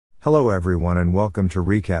Hello everyone and welcome to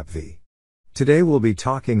Recap V. Today we'll be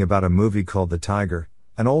talking about a movie called The Tiger,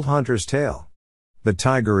 an old hunter's tale. The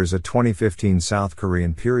Tiger is a 2015 South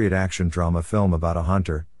Korean period action drama film about a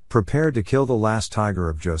hunter, prepared to kill the last tiger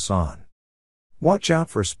of Joseon. Watch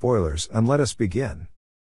out for spoilers and let us begin.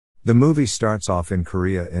 The movie starts off in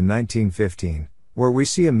Korea in 1915, where we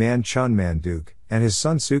see a man Chun Man-duk and his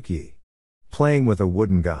son Suk-yi playing with a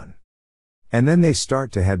wooden gun. And then they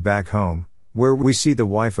start to head back home, where we see the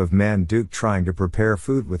wife of Man-duk trying to prepare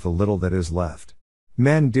food with the little that is left.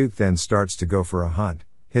 Man-duk then starts to go for a hunt.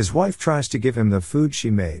 His wife tries to give him the food she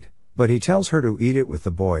made, but he tells her to eat it with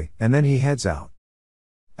the boy, and then he heads out.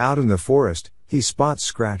 Out in the forest, he spots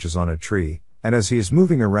scratches on a tree, and as he is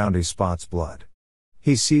moving around he spots blood.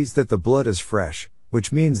 He sees that the blood is fresh,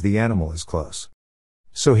 which means the animal is close.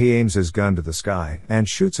 So he aims his gun to the sky and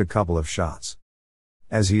shoots a couple of shots.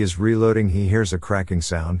 As he is reloading he hears a cracking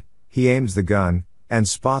sound. He aims the gun, and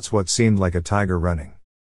spots what seemed like a tiger running.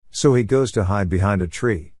 So he goes to hide behind a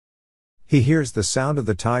tree. He hears the sound of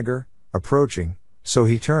the tiger approaching, so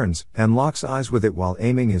he turns and locks eyes with it while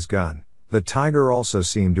aiming his gun. The tiger also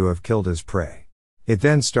seemed to have killed his prey. It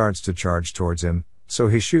then starts to charge towards him, so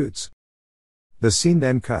he shoots. The scene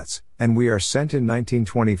then cuts, and we are sent in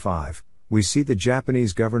 1925. We see the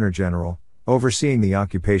Japanese Governor General, overseeing the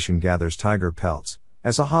occupation, gathers tiger pelts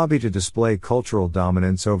as a hobby to display cultural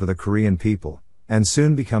dominance over the Korean people, and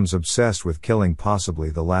soon becomes obsessed with killing possibly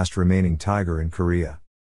the last remaining tiger in Korea.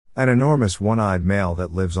 An enormous one-eyed male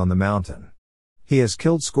that lives on the mountain. He has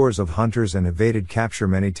killed scores of hunters and evaded capture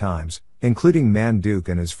many times, including Man-duk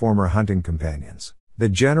and his former hunting companions. The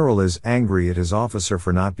general is angry at his officer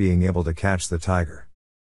for not being able to catch the tiger,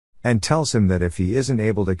 and tells him that if he isn't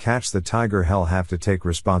able to catch the tiger he'll have to take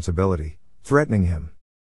responsibility, threatening him.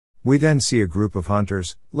 We then see a group of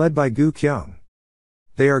hunters, led by Gu Kyung.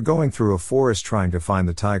 They are going through a forest trying to find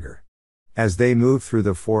the tiger. As they move through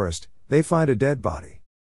the forest, they find a dead body.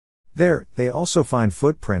 There, they also find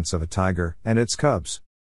footprints of a tiger and its cubs.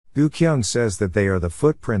 Gu Kyung says that they are the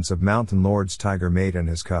footprints of Mountain Lord's tiger mate and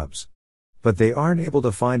his cubs. But they aren't able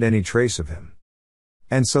to find any trace of him.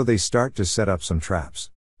 And so they start to set up some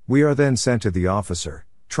traps. We are then sent to the officer,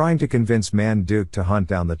 trying to convince Man-duk to hunt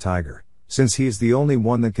down the tiger, since he is the only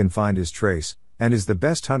one that can find his trace, and is the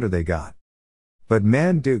best hunter they got. But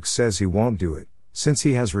Man-duk says he won't do it, since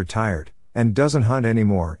he has retired, and doesn't hunt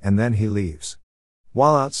anymore, and then he leaves.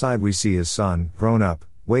 While outside we see his son, grown up,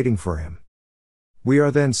 waiting for him. We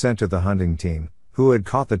are then sent to the hunting team, who had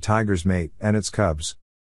caught the tiger's mate and its cubs.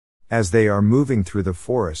 As they are moving through the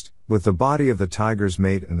forest, with the body of the tiger's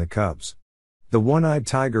mate and the cubs. The one-eyed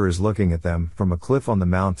tiger is looking at them from a cliff on the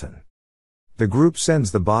mountain. The group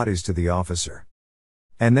sends the bodies to the officer.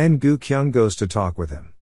 And then Gu Kyung goes to talk with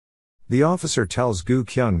him. The officer tells Gu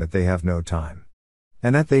Kyung that they have no time,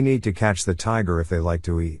 and that they need to catch the tiger if they like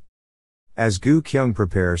to eat. As Gu Kyung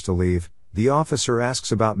prepares to leave, the officer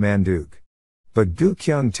asks about Man-duk. But Gu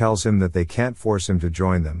Kyung tells him that they can't force him to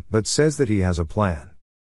join them, but says that he has a plan.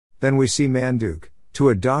 Then we see Man-duk, to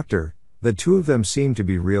a doctor. The two of them seem to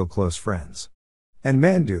be real close friends. And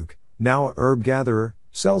Man-duk, now a herb gatherer,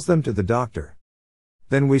 sells them to the doctor.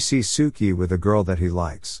 Then we see Suk-yi with a girl that he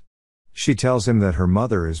likes. She tells him that her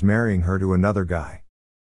mother is marrying her to another guy.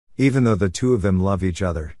 Even though the two of them love each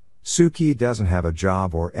other, Suk-yi doesn't have a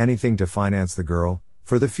job or anything to finance the girl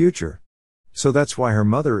for the future. So that's why her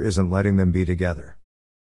mother isn't letting them be together.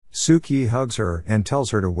 Suk-yi hugs her and tells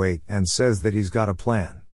her to wait and says that he's got a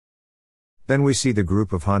plan. Then we see the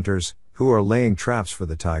group of hunters, who are laying traps for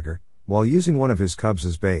the tiger, while using one of his cubs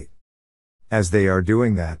as bait. As they are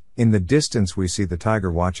doing that, in the distance we see the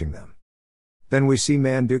tiger watching them. Then we see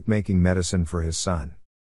Man-duk making medicine for his son.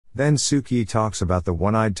 Then Suk-yi talks about the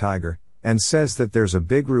one-eyed tiger, and says that there's a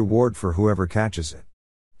big reward for whoever catches it.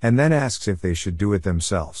 And then asks if they should do it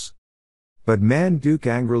themselves. But Man-duk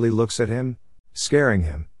angrily looks at him, scaring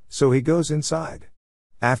him, so he goes inside.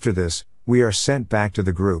 After this, we are sent back to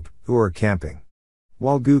the group, who are camping.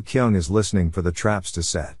 While Gu Kyung is listening for the traps to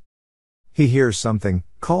set. He hears something,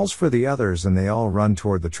 calls for the others, and they all run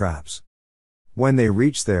toward the traps. When they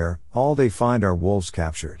reach there, all they find are wolves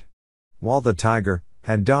captured. While the tiger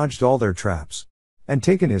had dodged all their traps and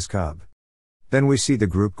taken his cub. Then we see the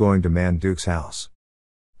group going to Man-duk's house.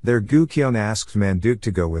 There Gu Kyung asks Man-duk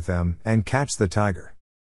to go with them and catch the tiger.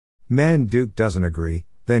 Man-duk doesn't agree.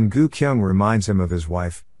 Then Gu Kyung reminds him of his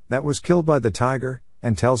wife that was killed by the tiger,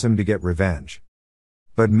 and tells him to get revenge.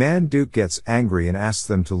 But Man-duk gets angry and asks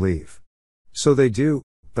them to leave. So they do,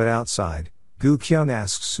 but outside, Gu Kyung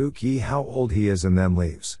asks Suk-yi how old he is and then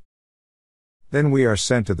leaves. Then we are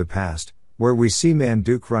sent to the past, where we see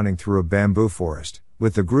Man-duk running through a bamboo forest,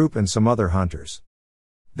 with the group and some other hunters.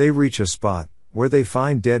 They reach a spot where they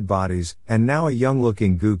find dead bodies, and now a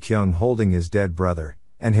young-looking Gu Kyung holding his dead brother,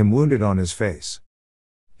 and him wounded on his face.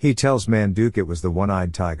 He tells Manduk it was the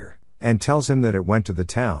one-eyed tiger, and tells him that it went to the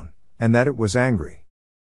town, and that it was angry.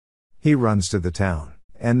 He runs to the town,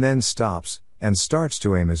 and then stops, and starts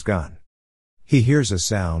to aim his gun. He hears a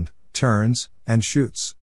sound, turns, and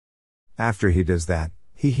shoots. After he does that,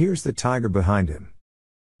 he hears the tiger behind him.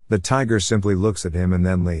 The tiger simply looks at him and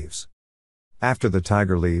then leaves. After the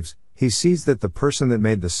tiger leaves, he sees that the person that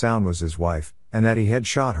made the sound was his wife, and that he had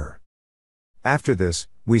shot her. After this,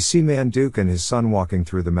 we see Manduk and his son walking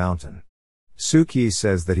through the mountain. Sukyi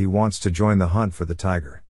says that he wants to join the hunt for the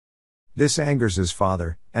tiger. This angers his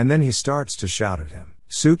father, and then he starts to shout at him.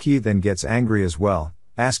 Sukyi then gets angry as well,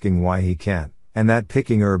 asking why he can't, and that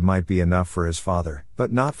picking herb might be enough for his father,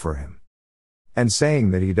 but not for him. And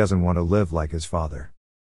saying that he doesn't want to live like his father.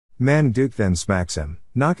 Manduk then smacks him,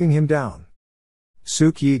 knocking him down.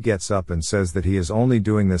 Sukyi gets up and says that he is only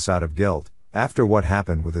doing this out of guilt, after what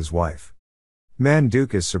happened with his wife.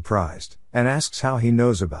 Manduk is surprised, and asks how he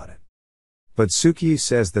knows about it. But Sukyi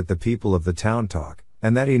says that the people of the town talk,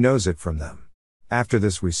 and that he knows it from them. After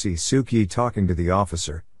this we see Sukyi talking to the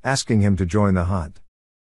officer, asking him to join the hunt.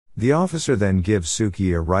 The officer then gives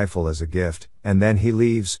Sukyi a rifle as a gift, and then he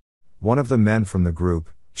leaves. One of the men from the group,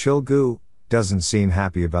 Chilgu, doesn't seem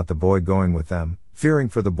happy about the boy going with them, fearing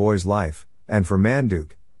for the boy's life, and for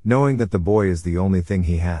Manduk, knowing that the boy is the only thing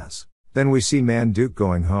he has. Then we see Manduk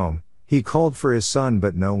going home. He called for his son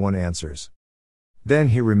but no one answers. Then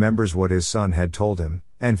he remembers what his son had told him,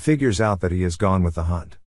 and figures out that he has gone with the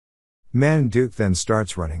hunt. Manduk then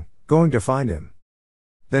starts running, going to find him.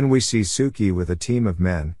 Then we see Sukyi with a team of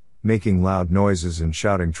men, making loud noises and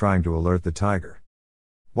shouting, trying to alert the tiger.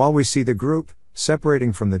 While we see the group,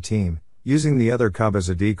 separating from the team, using the other cub as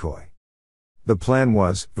a decoy. The plan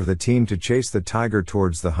was for the team to chase the tiger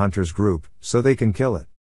towards the hunters group, so they can kill it.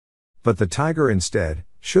 But the tiger instead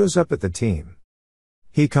shows up at the team.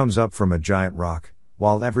 He comes up from a giant rock,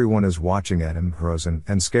 while everyone is watching at him, frozen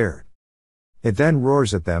and scared. It then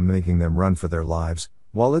roars at them, making them run for their lives,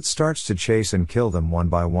 while it starts to chase and kill them one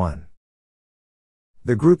by one.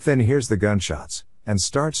 The group then hears the gunshots, and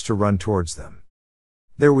starts to run towards them.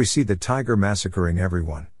 There we see the tiger massacring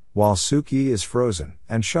everyone, while Sukyi is frozen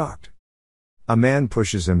and shocked. A man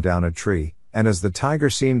pushes him down a tree, and as the tiger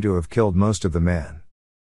seemed to have killed most of the man.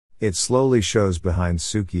 It slowly shows behind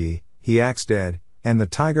Sukyi, he acts dead, and the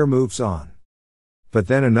tiger moves on. But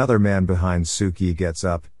then another man behind Sukyi gets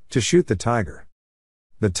up, to shoot the tiger.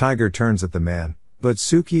 The tiger turns at the man, but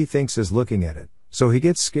Sukyi thinks is looking at it, so he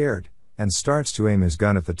gets scared, and starts to aim his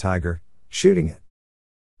gun at the tiger, shooting it.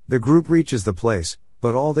 The group reaches the place,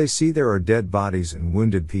 but all they see there are dead bodies and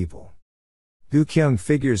wounded people. Gu Kyung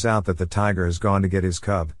figures out that the tiger has gone to get his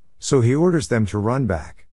cub, so he orders them to run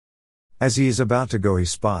back. As he is about to go, he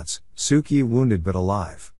spots Sukyi wounded but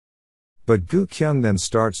alive. But Gu Kyung then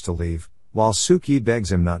starts to leave, while Sukyi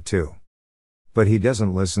begs him not to. But he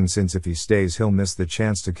doesn't listen, since if he stays he'll miss the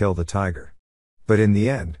chance to kill the tiger. But in the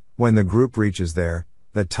end, when the group reaches there,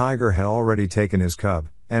 the tiger had already taken his cub,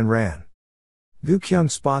 and ran. Gu Kyung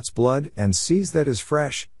spots blood and sees that is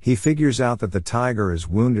fresh. He figures out that the tiger is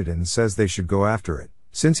wounded and says they should go after it,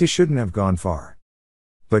 since he shouldn't have gone far.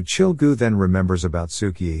 But Chilgu then remembers about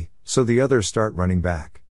Sukyi, so the others start running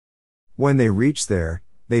back. When they reach there,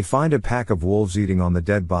 they find a pack of wolves eating on the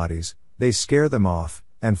dead bodies. They scare them off,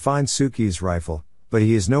 and find Sukyi's rifle, but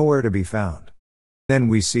he is nowhere to be found. Then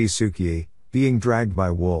we see Sukyi being dragged by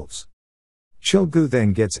wolves. Chilgu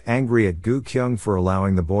then gets angry at Gu Kyung for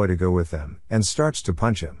allowing the boy to go with them, and starts to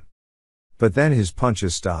punch him. But then his punch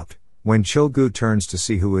is stopped. When Chilgu turns to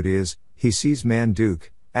see who it is, he sees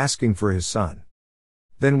Manduk, asking for his son.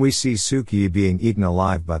 Then we see Sukyi being eaten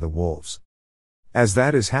alive by the wolves. As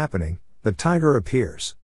that is happening, the tiger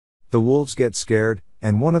appears. The wolves get scared,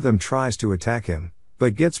 and one of them tries to attack him,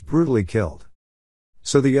 but gets brutally killed.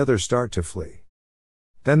 So the others start to flee.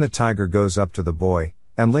 Then the tiger goes up to the boy,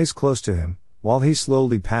 and lays close to him, while he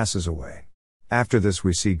slowly passes away. After this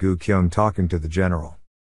we see Gu Kyung talking to the general.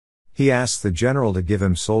 He asks the general to give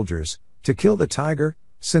him soldiers, to kill the tiger,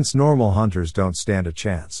 since normal hunters don't stand a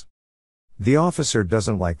chance. The officer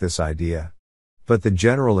doesn't like this idea. But the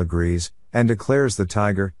general agrees, and declares the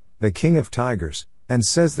tiger, the king of tigers, and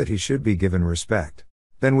says that he should be given respect.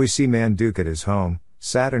 Then we see Manduk at his home,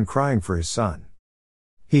 sad and crying for his son.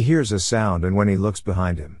 He hears a sound, and when he looks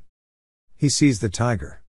behind him, he sees the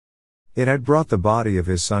tiger. It had brought the body of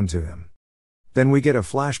his son to him. Then we get a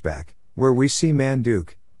flashback, where we see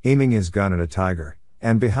Manduk aiming his gun at a tiger,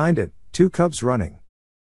 and behind it, two cubs running.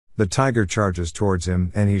 The tiger charges towards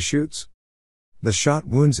him, and he shoots. The shot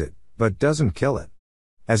wounds it, but doesn't kill it.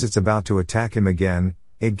 As it's about to attack him again,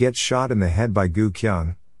 it gets shot in the head by Gu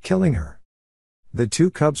Kyung, killing her. The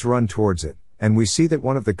two cubs run towards it, and we see that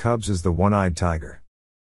one of the cubs is the one-eyed tiger.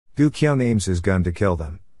 Gu Kyung aims his gun to kill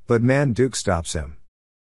them, but Man-duk stops him.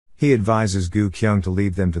 He advises Gu Kyung to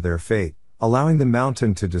leave them to their fate, allowing the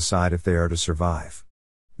mountain to decide if they are to survive.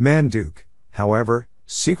 Man-duk, however,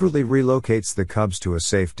 secretly relocates the cubs to a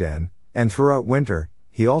safe den, and throughout winter,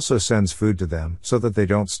 he also sends food to them so that they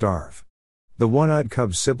don't starve. The one-eyed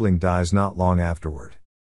cub's sibling dies not long afterward.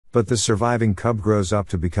 But the surviving cub grows up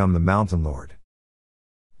to become the mountain lord.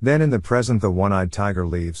 Then in the present the one-eyed tiger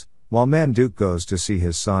leaves, while Man-duk goes to see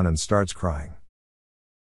his son and starts crying.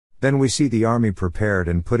 Then we see the army prepared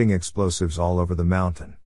and putting explosives all over the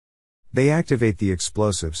mountain. They activate the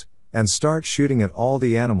explosives, and start shooting at all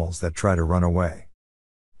the animals that try to run away.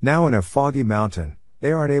 Now in a foggy mountain,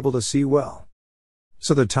 they aren't able to see well.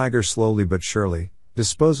 So the tiger slowly but surely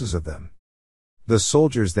disposes of them. The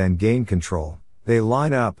soldiers then gain control, they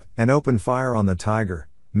line up and open fire on the tiger,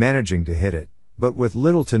 managing to hit it, but with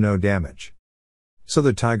little to no damage. So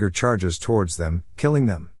the tiger charges towards them, killing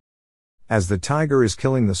them. As the tiger is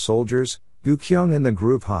killing the soldiers, Gu Kyung and the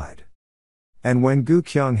group hide. And when Gu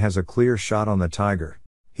Kyung has a clear shot on the tiger,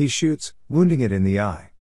 he shoots, wounding it in the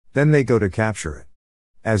eye. Then they go to capture it.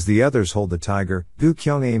 As the others hold the tiger, Gu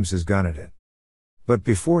Kyung aims his gun at it. But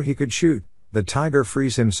before he could shoot, the tiger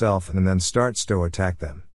frees himself and then starts to attack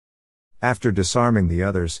them. After disarming the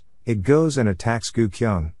others, it goes and attacks Gu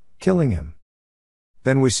Kyung, killing him.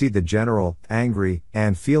 Then we see the general, angry,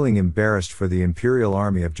 and feeling embarrassed for the Imperial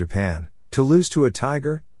Army of Japan, to lose to a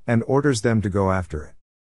tiger, and orders them to go after it.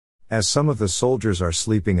 As some of the soldiers are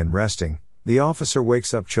sleeping and resting, the officer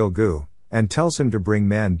wakes up Chil-gu, and tells him to bring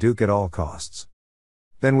Man-duk at all costs.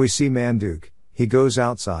 Then we see Man-duk, he goes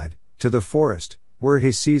outside, to the forest, where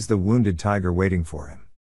he sees the wounded tiger waiting for him.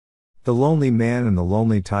 The lonely man and the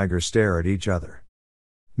lonely tiger stare at each other.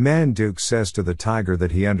 Man-duk says to the tiger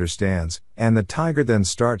that he understands, and the tiger then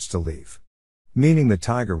starts to leave. Meaning the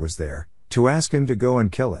tiger was there, to ask him to go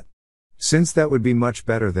and kill it. Since that would be much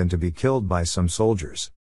better than to be killed by some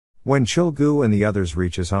soldiers. When Chil-gu and the others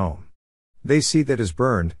reach his home, they see that it is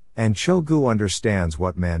burned, and Chil-gu understands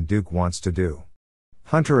what Man-duk wants to do.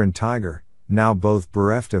 Hunter and tiger, now both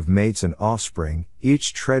bereft of mates and offspring,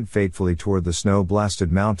 each tread fatefully toward the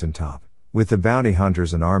snow-blasted mountaintop, with the bounty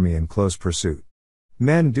hunters and army in close pursuit.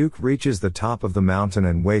 Man-duk reaches the top of the mountain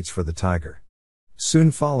and waits for the tiger.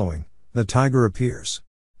 Soon following, the tiger appears.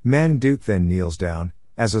 Man-duk then kneels down,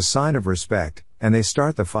 as a sign of respect, and they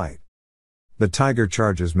start the fight. The tiger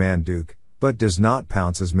charges Man-duk, but does not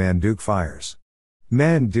pounce as Man-duk fires.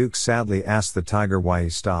 Man-duk sadly asks the tiger why he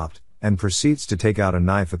stopped, and proceeds to take out a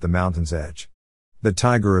knife at the mountain's edge. The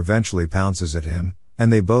tiger eventually pounces at him,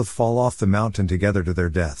 and they both fall off the mountain together to their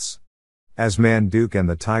deaths. As Man-duk and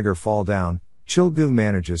the tiger fall down, Chil-gu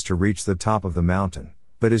manages to reach the top of the mountain,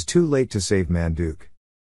 but is too late to save Man-duk.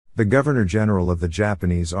 The Governor-General of the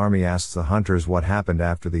Japanese army asks the hunters what happened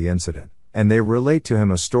after the incident, and they relate to him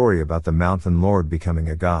a story about the mountain lord becoming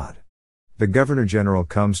a god. The Governor-General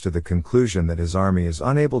comes to the conclusion that his army is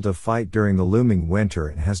unable to fight during the looming winter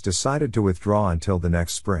and has decided to withdraw until the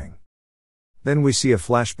next spring. Then we see a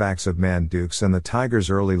flashbacks of Man-duk's and the tiger's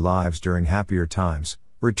early lives during happier times,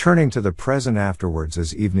 returning to the present afterwards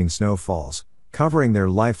as evening snow falls, covering their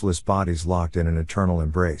lifeless bodies locked in an eternal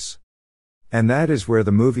embrace. And that is where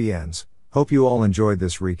the movie ends. Hope you all enjoyed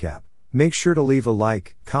this recap. Make sure to leave a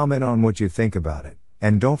like, comment on what you think about it,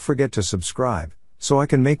 and don't forget to subscribe, so I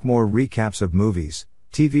can make more recaps of movies,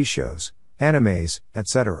 TV shows, animes,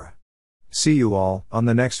 etc. See you all on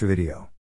the next video.